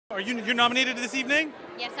You're nominated this evening?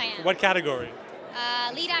 Yes, I am. What category?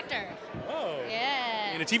 Lead actor. Oh.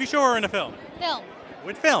 Yeah. In a TV show or in a film? Film.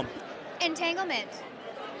 What film? Entanglement.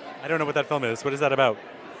 I don't know what that film is. What is that about?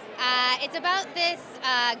 It's about this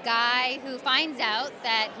guy who finds out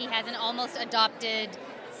that he has an almost adopted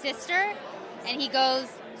sister, and he goes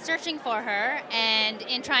searching for her, and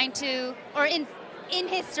in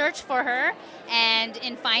his search for her and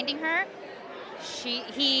in finding her,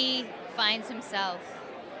 he finds himself.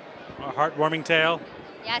 A heartwarming tale?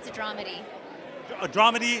 Yeah, it's a dramedy.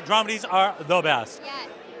 Dramedies are the best. Yeah.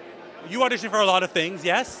 You audition for a lot of things,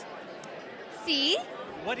 yes? See?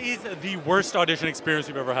 What is the worst audition experience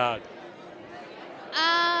you've ever had?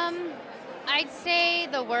 I'd say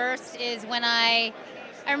the worst is when I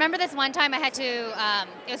remember this one time I had to,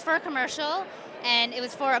 it was for a commercial, and it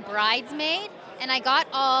was for a bridesmaid, and I got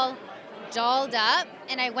all dolled up,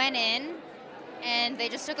 and I went in, and they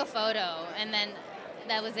just took a photo, and then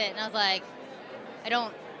that was it. And I was like, I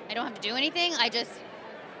don't have to do anything. I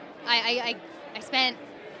spent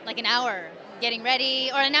like an hour getting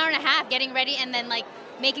ready, or an hour and a half getting ready, and then like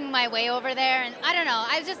making my way over there. And I don't know.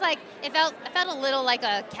 I was just like, I felt a little like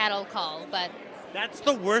a cattle call. But that's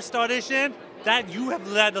the worst audition? That you have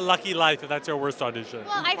led a lucky life if that's your worst audition.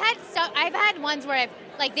 Well, I've had ones where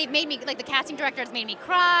they've made me, like the casting director has made me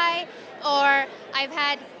cry, or I've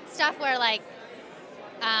had stuff where like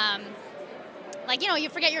you know, you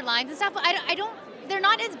forget your lines and stuff. But I don't. They're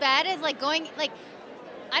not as bad as like going like,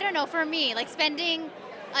 I don't know, for me, like spending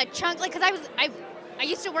a chunk, like, because I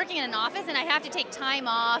used to working in an office, and I have to take time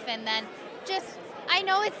off, and then just, I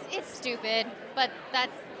know it's stupid, but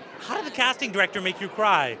that's. How did the casting director make you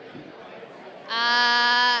cry?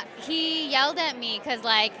 He yelled at me because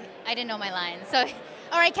like I didn't know my lines, so,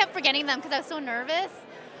 or I kept forgetting them because I was so nervous,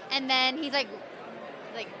 and then he's like,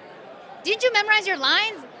 did you memorize your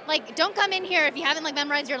lines? Like, don't come in here if you haven't like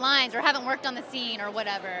memorized your lines or haven't worked on the scene or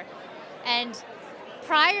whatever. And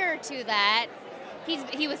prior to that,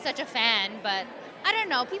 he was such a fan, but I don't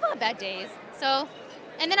know, people have bad days. So,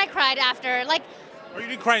 and then I cried after, like. Or you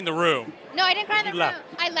didn't cry in the room? No, I didn't cry in the room. Left.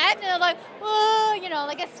 I left, and I was like, oh, you know,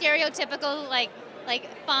 like a stereotypical like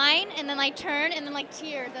fine, and then like turn, and then like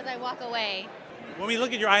tears as I walk away. When we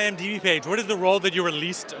look at your IMDb page, what is the role that you were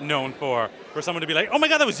least known for? For someone to be like, oh my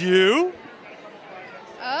God, that was you?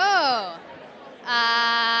 Oh,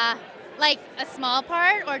 like a small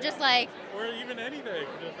part, or just like. Or even anything.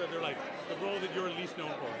 Just that they're like the role that you're least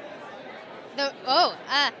known for.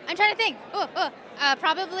 I'm trying to think.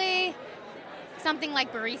 Probably something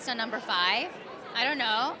like barista number 5. I don't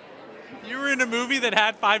know. You were in a movie that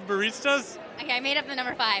had 5 baristas? Okay, I made up the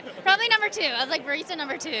number 5. Probably number 2. I was like barista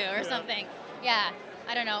number 2 or something. Yeah,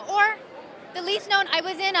 I don't know. Or the least known, I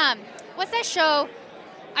was in, what's that show?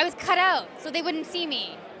 I was cut out, so they wouldn't see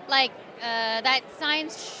me. Like, that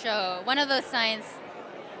science show, one of those science,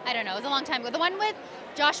 I don't know, it was a long time ago. The one with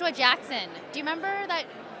Joshua Jackson. Do you remember that,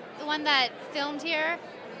 the one that filmed here?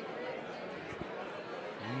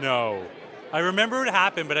 No. I remember it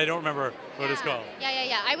happened, but I don't remember what it's called.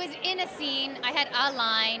 Yeah. I was in a scene, I had a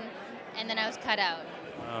line, and then I was cut out.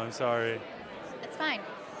 Oh, I'm sorry. It's fine.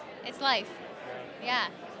 It's life. Yeah.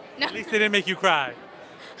 No. At least they didn't make you cry.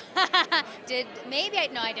 I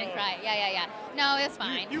didn't cry. Yeah. No, it was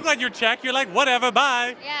fine. You got your check, you're like, whatever,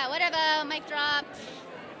 bye. Yeah, whatever, mic drop.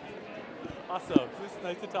 Awesome. It's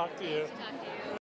nice to talk to you. Nice to talk to you.